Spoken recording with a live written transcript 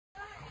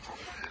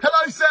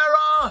Hello,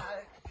 Sarah.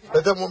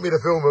 They don't want me to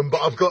film them, but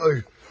I've got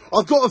to.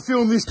 I've got to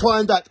film this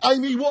kind act.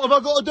 Amy, what have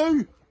I got to do?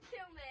 Film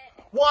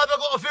it. Why have I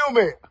got to film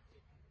it?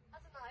 I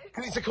don't know.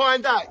 Because it's a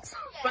kind act.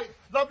 Yeah.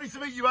 Lovely to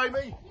meet you,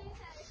 Amy.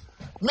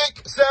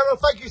 Mick, Sarah,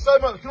 thank you so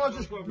much. Can I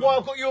just, while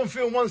I've got you on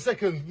film, 1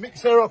 second. Mick,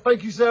 Sarah,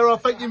 thank you, Sarah.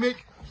 Thank you, Mick.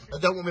 They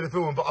don't want me to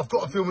film them, but I've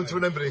got to film them to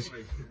remember this.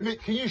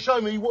 Mick, can you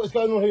show me what is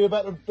going on here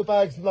about the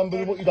bags, the numbers,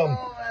 and what you've done?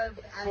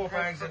 4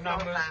 bags of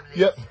numbers.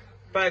 Yep.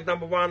 Bag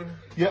number 1.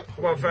 Yep.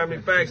 One family.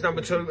 Bags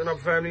number 2. Another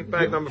family.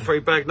 Bag number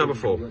 3. Bag number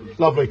 4.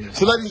 Lovely.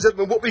 So, ladies and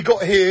gentlemen, what we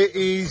got here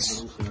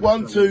is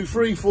 1, 2,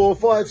 3, 4,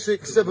 5,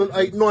 6, 7,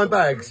 8, 9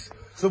 bags.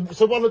 So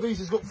one of these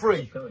has got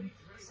 3.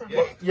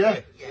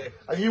 Yeah?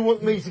 And you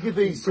want me to give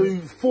these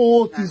to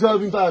 4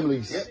 deserving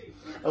families? Yep.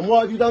 And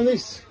why have you done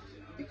this?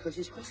 Because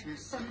it's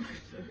Christmas.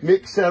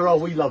 Mick, Sarah,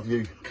 we love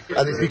you.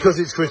 And it's because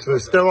it's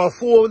Christmas. There are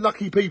 4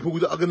 lucky people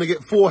that are going to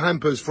get 4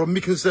 hampers from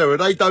Mick and Sarah.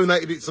 They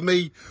donated it to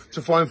me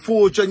to find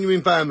 4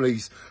 genuine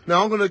families.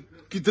 Now, I'm going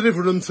to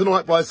deliver them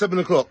tonight by 7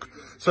 o'clock.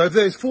 So if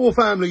there's 4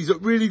 families that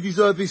really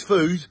deserve this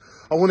food,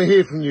 I want to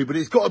hear from you. But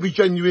it's got to be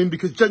genuine,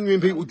 because genuine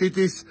people did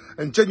this,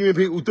 and genuine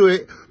people do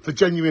it for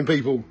genuine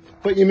people.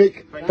 Thank you,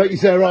 Mick. Thank you,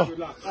 Sarah.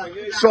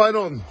 Shine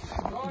on.